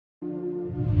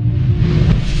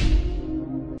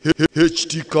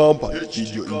HT Company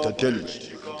Video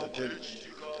Entertainment.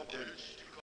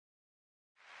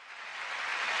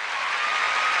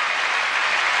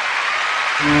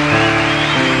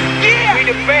 Yeah, we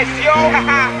the best,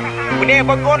 yo. We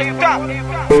never gonna stop.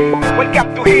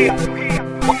 Welcome to here.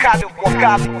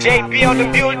 Wakala, JB on the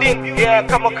building. Yeah,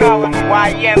 come on,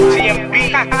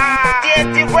 YMTMB.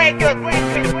 TNT record,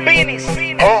 the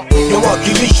business.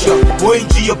 Nawakilisha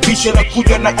wengi ya pisha na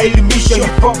kuja na elimisha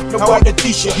hip hop na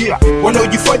wadatisha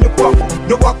wanaojifanya kwako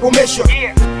na wakomesha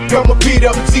kama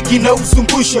pira mziki na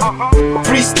uzungusha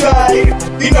freestyle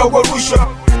inawarusha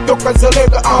toka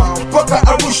Zalega mpaka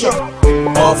Arusha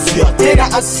afya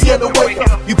tena Asia na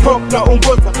weka hip hop na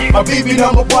ongoza mabibi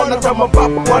na mabwana kama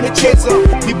babu wanacheza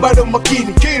ni bado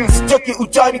makini sitoki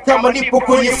utani kama nipo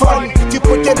kwenye fani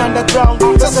tipo tena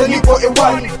underground sasa nipo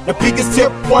ewani napiga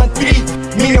step 1 3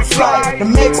 me a fly, the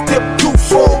next step 2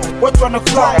 4. What wanna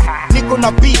fly? Niko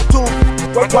na beat too.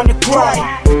 What wanna cry?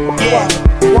 Yeah,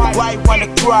 why wanna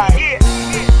cry?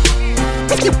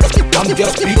 I'm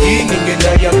just beginning and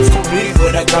I am so big.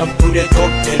 When I come to the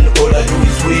top 10, all I do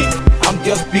is win. I'm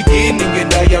just beginning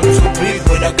and I am so big.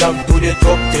 When I come to the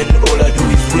top 10, all I do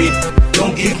is win.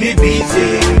 Don't give me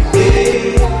busy.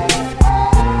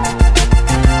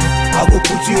 I will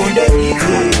put you on the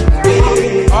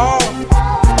easy.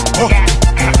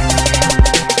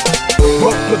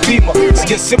 Mapima,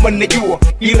 sijasema najua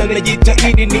ila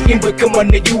najitahidi niimbe kama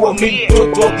najua mimi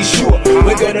mtoto wa kishua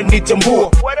wengi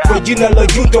wananitambua kwa jina la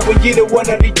Juta wengine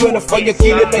wananijua nafanya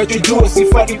kile nachojua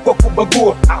sifani kwa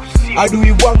kubagua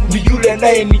adui wangu ni yule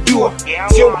anayenijua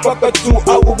sio mpaka tu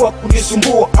au wa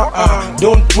kunisumbua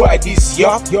don't try this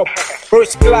yo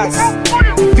first class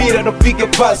mpira napiga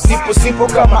pass nipo simple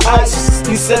kama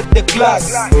ice inside the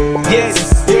class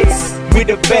yes we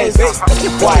the best.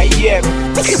 YM,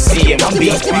 see, I'm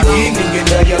just beginning and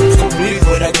I am so big.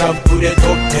 When I come to the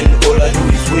top 10, all I do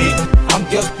is win. I'm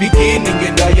just beginning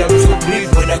and I am so big.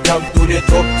 When I come to the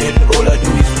top 10, all I do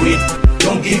is win.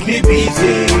 Don't give me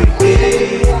busy.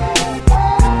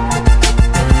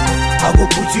 I will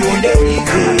put you on the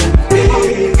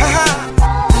easy.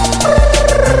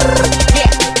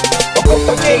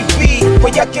 JB, kwa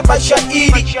yake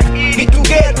mashairi ni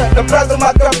together na brother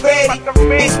Makaveri.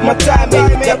 This my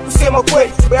time ya kusema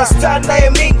kweli ya star na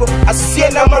emingo asiye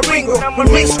na maringo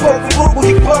remix kwa vurugu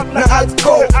hip hop na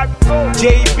hardcore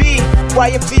JB,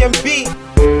 YMTMB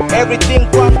everything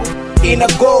kwangu ina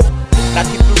go na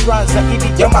kitu ranza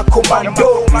ili ya makomando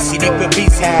sinipe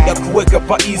busy ya kuweka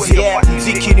paizi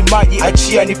mziki ni maji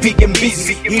achia nipige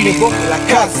mbizi ili bonge la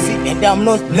kazi and I'm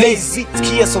not lazy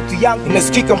sikia sauti yangu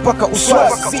inasikika mpaka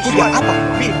uswazi kuja hapa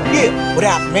kupima yeah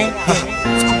what up man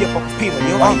kuja hapa kupima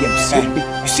yo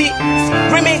you see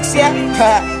remix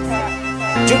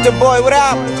Juta boy what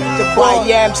up the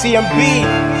boy YMCMB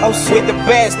with the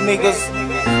best niggas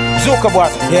Zuka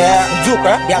bwana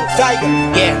Zuka young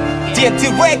tiger TNT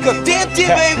record, TNT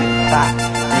baby.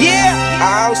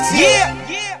 Yeah, yeah.